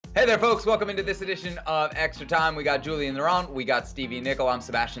Hey there, folks. Welcome into this edition of Extra Time. We got Julien Laurens, we got Stevie Nicol, I'm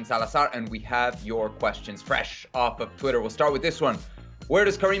Sebastian Salazar, and we have your questions fresh off of Twitter. We'll start with this one. Where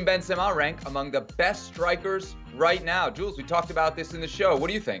does Karim Benzema rank among the best strikers right now? Jules, we talked about this in the show. What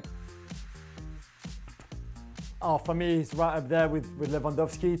do you think? Oh, for me, he's right up there with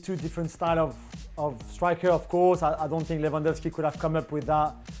Lewandowski. Two different style of striker, of course. I don't think Lewandowski could have come up with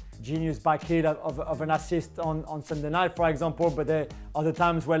that genius back hit of an assist on Sunday night, for example. But there are other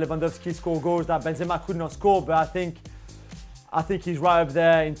times where Lewandowski scored goals that Benzema could not score. But I think he's right up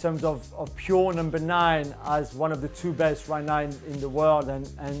there in terms of pure number 9 as one of the two best right now in the world.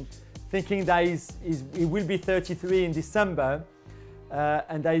 And thinking that he will be 33 in December,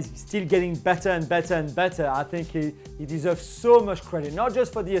 and that he's still getting better and better and better. I think he deserves so much credit, not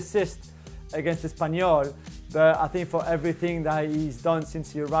just for the assist against Espanyol, but I think for everything that he's done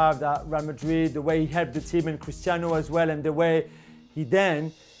since he arrived at Real Madrid, the way he helped the team and Cristiano as well, and the way he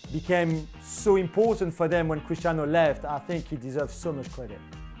then became so important for them when Cristiano left. I think he deserves so much credit.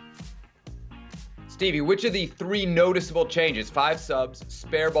 Stevie, which of the 3 noticeable changes, 5 subs,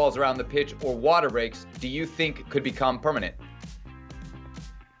 spare balls around the pitch, or water breaks, do you think could become permanent?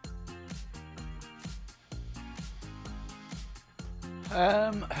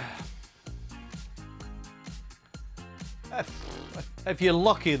 If you're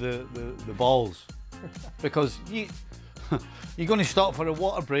lucky, the balls, because you're going to stop for a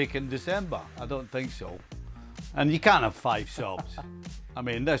water break in December. I don't think so, and you can't have 5 subs. I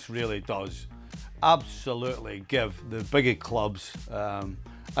mean, this really does absolutely give the bigger clubs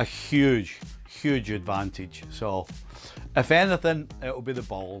a huge advantage. So, if anything, it'll be the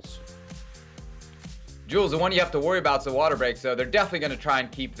balls. Jules, the one you have to worry about is the water break, so they're definitely going to try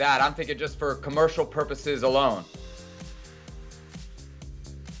and keep that. I'm thinking just for commercial purposes alone.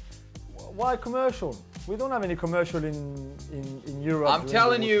 Why commercial? We don't have any commercial in Europe. I'm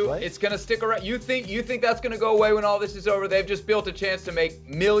telling you, right? It's going to stick around. You think that's going to go away when all this is over? They've just built a chance to make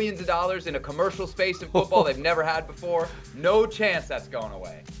millions of dollars in a commercial space in football they've never had before. No chance that's going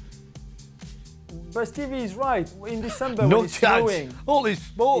away. But Stevie is right. In December, no when it's chance. snowing, Holy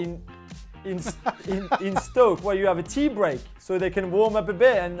smoke! In Stoke, where you have a tea break, so they can warm up a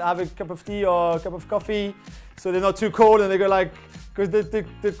bit and have a cup of tea or a cup of coffee, so they're not too cold, and they go like, because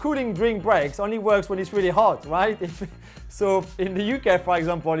the cooling drink breaks only works when it's really hot, right? So in the UK, for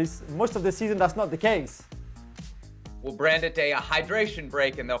example, most of the season that's not the case. We'll brand it a hydration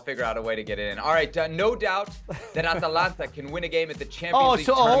break, and they'll figure out a way to get it in. All right, no doubt that Atalanta can win a game at the Champions League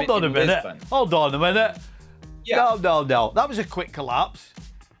tournament hold on a minute. Lisbon. Hold on a minute. Yeah. No. That was a quick collapse.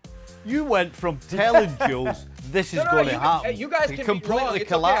 You went from telling Jules this is going to happen. You guys can be wrong.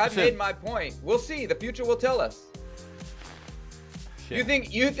 It's okay. I've made my point. We'll see. The future will tell us.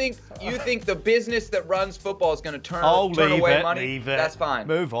 Shit. You think the business that runs football is going to turn away money? Leave it. That's fine.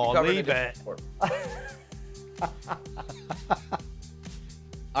 Move on. Leave it.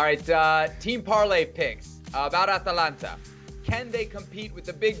 All right. Team parlay picks about Atalanta. Can they compete with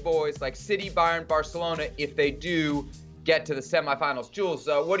the big boys like City, Bayern, Barcelona if they do get to the semifinals? Jules,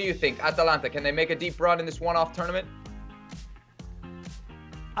 what do you think? Atalanta, can they make a deep run in this one-off tournament?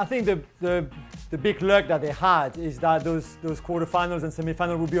 I think the big luck that they had is that those quarterfinals and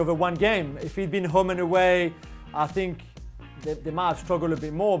semifinals would be over one game. If it'd been home and away, I think they might have struggled a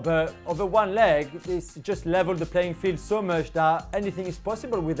bit more, but over one leg, it's just leveled the playing field so much that anything is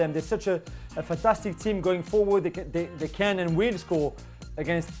possible with them. They're such a fantastic team going forward. They can and will score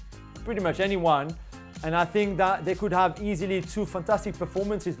against pretty much anyone. And I think that they could have easily 2 fantastic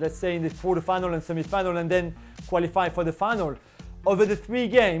performances, let's say in the quarterfinal and semi-final, and then qualify for the final. Over the 3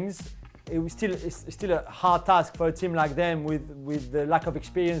 games, it's still a hard task for a team like them with the lack of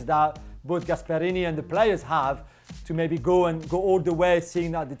experience that both Gasperini and the players have to maybe go all the way,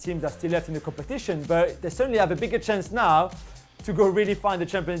 seeing that the teams are still left in the competition. But they certainly have a bigger chance now to go really far in the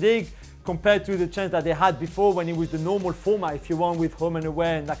Champions League compared to the chance that they had before when it was the normal format, if you want, with home and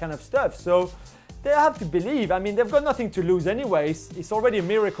away and that kind of stuff. So they have to believe. I mean, they've got nothing to lose anyways. It's already a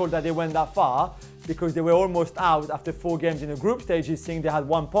miracle that they went that far because they were almost out after 4 games in the group stages, seeing they had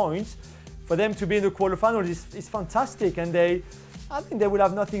 1 point. For them to be in the quarterfinals is fantastic, and I think they will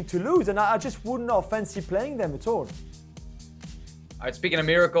have nothing to lose, and I just would not fancy playing them at all. All right, speaking of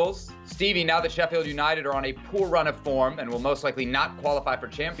miracles, Stevie, now that Sheffield United are on a poor run of form and will most likely not qualify for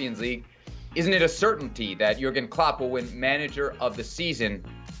Champions League, isn't it a certainty that Jürgen Klopp will win Manager of the Season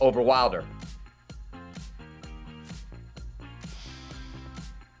over Wilder?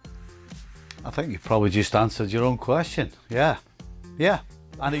 I think you probably just answered your own question. Yeah,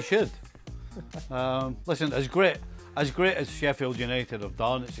 and he should. Listen, as great as Sheffield United have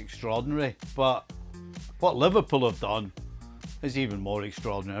done, it's extraordinary. But what Liverpool have done, is even more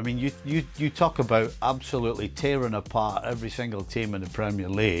extraordinary. I mean, you talk about absolutely tearing apart every single team in the Premier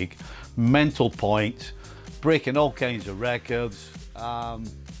League, mental points, breaking all kinds of records.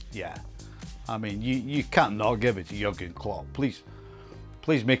 Yeah, I mean, you can't not give it to Jürgen Klopp. Please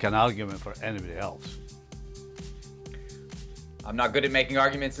make an argument for anybody else. I'm not good at making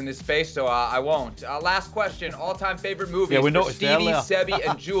arguments in this space, so I won't. Last question, all-time favorite movies we for Stevie, Sebi,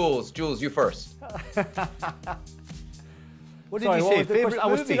 and Jules. Jules, you first. What did you say? Favorite movie? I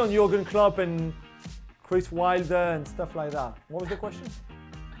was still on Jürgen Klopp and Chris Wilder and stuff like that. What was the question?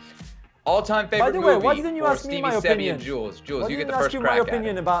 All-time favorite movie. By the way, why didn't you for ask me Stevie, my Sebi, opinion? and Jules. Jules, Why you get the didn't first ask you crack my at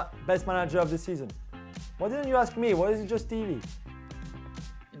opinion it. about best manager of the season? Why didn't you ask me? Why is it just Stevie?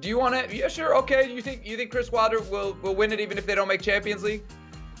 Do you want to? Yeah, sure. Okay. You think Chris Wilder will win it even if they don't make Champions League?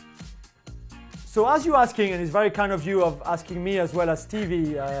 So as you're asking, and it's very kind of you of asking me as well as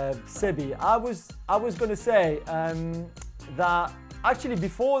Stevie, Sebi, I was going to say that actually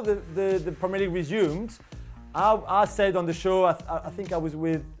before the Premier League resumed, I said on the show, I think I was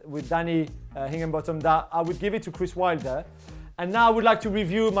with Danny Higginbottom, that I would give it to Chris Wilder. And now I would like to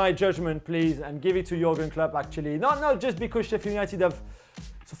review my judgment, please, and give it to Jürgen Klopp, actually. Not just because Sheffield United have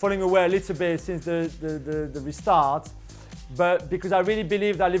falling away a little bit since the restart, but because I really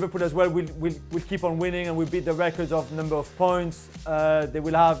believe that Liverpool as well will keep on winning and will beat the records of number of points. They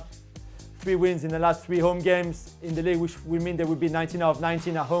will have 3 wins in the last 3 home games in the league, which will mean they will be 19 out of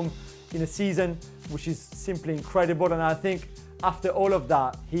 19 at home in a season, which is simply incredible. And I think after all of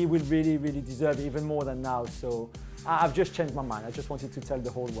that, he will really, really deserve it even more than now. So I've just changed my mind. I just wanted to tell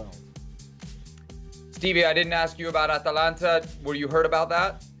the whole world. Stevie, I didn't ask you about Atalanta. Were you heard about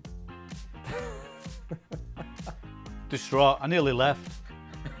that? Distraught. I nearly left.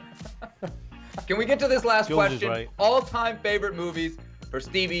 Can we get to this last Jules question? is right. All-time favorite movies for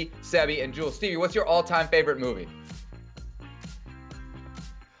Stevie, Sebi, and Jules. Stevie, what's your all-time favorite movie?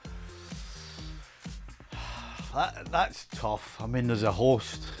 That's tough. I mean, there's a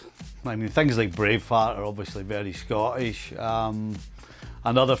host. I mean, things like Braveheart are obviously very Scottish.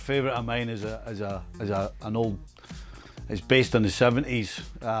 Another favourite of mine is an old. It's based on the 70s.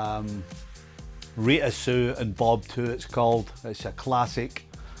 Rita Sue and Bob 2, it's called. It's a classic.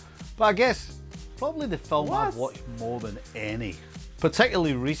 But I guess probably the film I've watched more than any,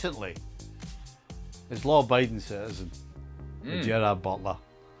 particularly recently, is Law Abiding Citizen with Gerard Butler.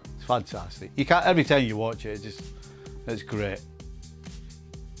 It's fantastic. You can't, every time you watch it, it's great.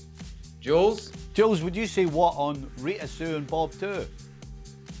 Jules? Jules, would you say what on Rita Sue and Bob 2?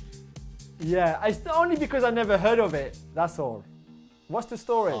 Yeah, it's only because I never heard of it, that's all. What's the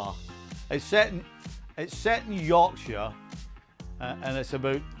story? It's set in Yorkshire, and it's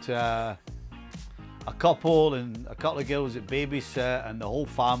about a couple and a couple of girls that babysit and the whole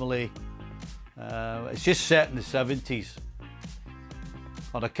family. It's just set in the 70s.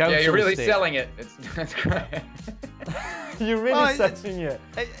 On a council Yeah, you're really estate. selling it. That's great. You're really setting it.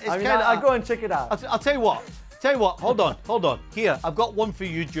 I mean, I'll go and check it out. I'll tell you what. Hold on. Here, I've got one for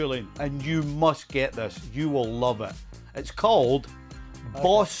you, Julian, and you must get this. You will love it. It's called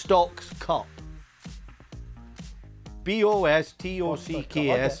Bostock's Cup.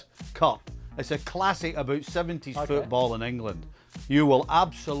 Bostocks Cup. It's a classic about 70s football in England. You will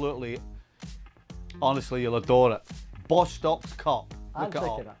absolutely, honestly, you'll adore it. Bostock's Cup. Look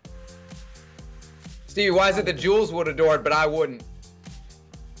it up. Stevie, why is it that Jules would adore it, but I wouldn't?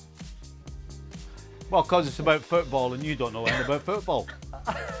 Well, because it's about football and you don't know anything about football.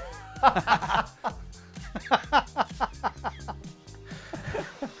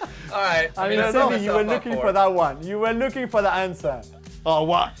 All right. I mean, Sebi, you were looking for that one. You were looking for the answer. Oh,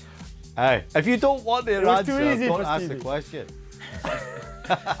 what? Hey, if you don't want the answer, don't ask the question.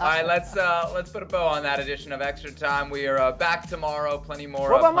 All right, let's put a bow on that edition of Extra Time. We are back tomorrow. Plenty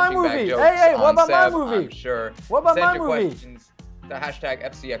more. What about my punching bag movie? jokes Hey, on what about my Seb, movie? I'm sure. What about Send my your movie? questions to hashtag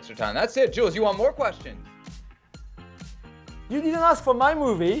FC Extra Time. That's it, Jules. You want more questions? You didn't ask for my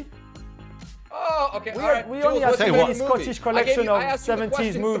movie. Oh, okay. All right. We Jules, only have what's a your very movie? Scottish collection I of asked you the 70s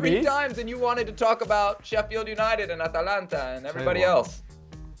question movies. 3 times, and you wanted to talk about Sheffield United and Atalanta and everybody else.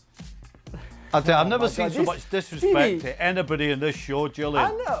 I'll tell you, I've never my seen God, so this- much disrespect Stevie. to anybody in this show, Julian,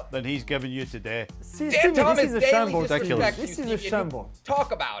 I know. than he's given you today. See, Dan Stevie, Thomas this is a daily shambles. disrespects you, This is Stevie, a and you shambles.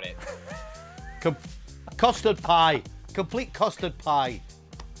 Talk about it. Custard pie. Complete custard pie.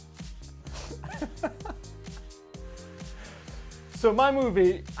 So my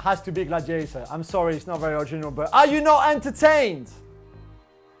movie has to be Gladiator. I'm sorry, it's not very original, but are you not entertained?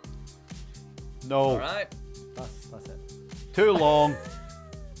 No. All right. That's it. Too long.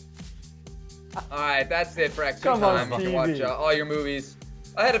 All right, that's it for Extra Come on, Time. You can watch Stevie. all your movies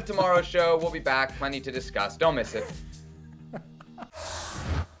ahead of tomorrow's show. We'll be back. Plenty to discuss. Don't miss it.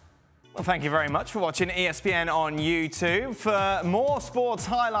 Well, thank you very much for watching ESPN on YouTube. For more sports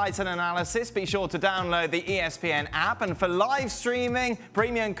highlights and analysis, be sure to download the ESPN app. And for live streaming,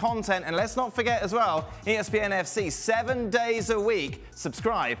 premium content, and let's not forget as well, ESPN FC 7 days a week.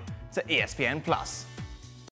 Subscribe to ESPN Plus.